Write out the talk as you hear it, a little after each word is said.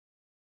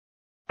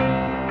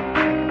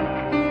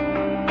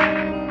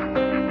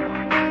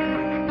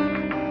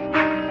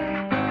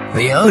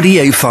The Audi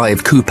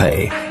A5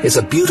 Coupé is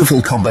a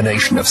beautiful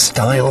combination of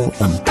style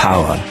and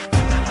power.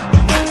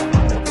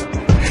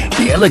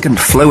 The elegant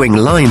flowing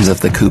lines of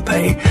the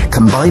Coupé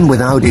combine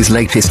with Audi's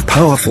latest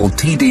powerful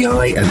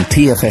TDI and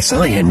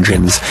TFSI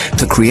engines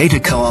to create a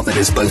car that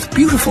is both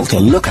beautiful to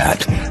look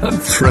at and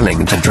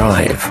thrilling to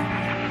drive.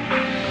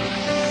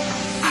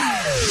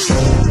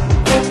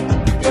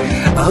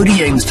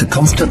 Audi aims to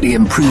constantly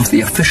improve the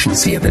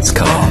efficiency of its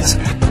cars,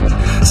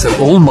 so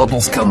all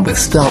models come with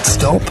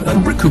start-stop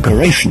and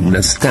recuperation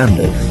as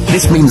standard.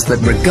 This means that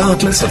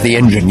regardless of the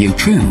engine you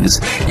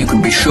choose, you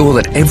can be sure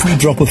that every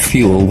drop of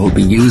fuel will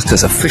be used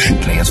as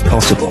efficiently as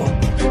possible.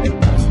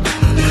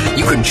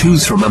 You can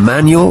choose from a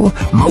manual,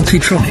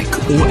 Multitronic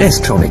or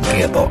S-tronic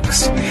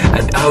gearbox,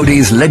 and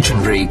Audi's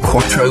legendary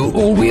Quattro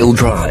all-wheel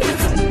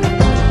drive.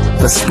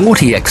 The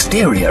sporty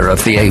exterior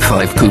of the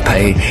A5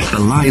 Coupé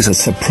belies a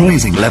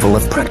surprising level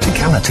of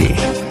practicality.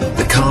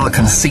 The car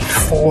can seat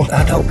 4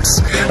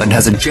 adults and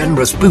has a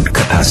generous boot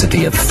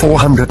capacity of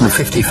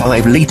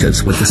 455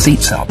 litres with the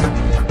seats up.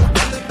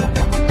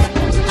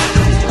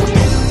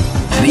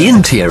 The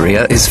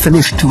interior is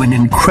finished to an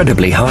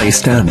incredibly high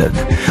standard,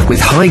 with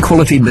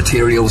high-quality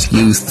materials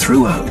used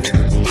throughout.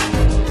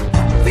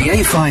 The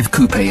A5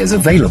 Coupé is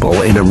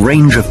available in a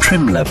range of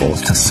trim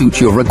levels to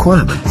suit your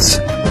requirements.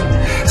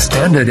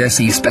 Standard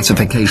SE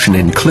specification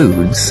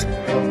includes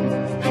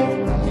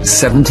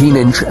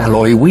 17-inch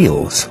alloy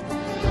wheels,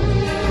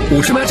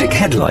 automatic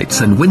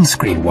headlights and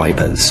windscreen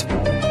wipers,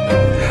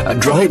 a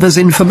driver's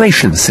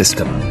information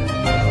system,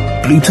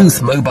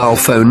 Bluetooth mobile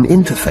phone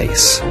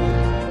interface,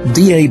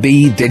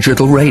 DAB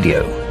digital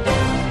radio,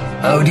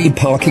 Audi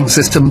Parking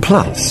System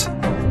Plus,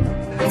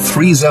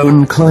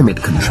 3-zone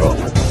climate control,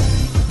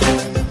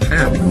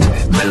 and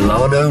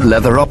Milano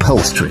leather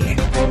upholstery.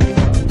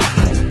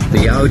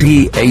 The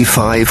Audi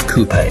A5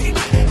 Coupé.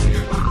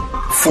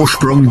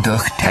 Vorsprung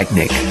durch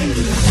Technik.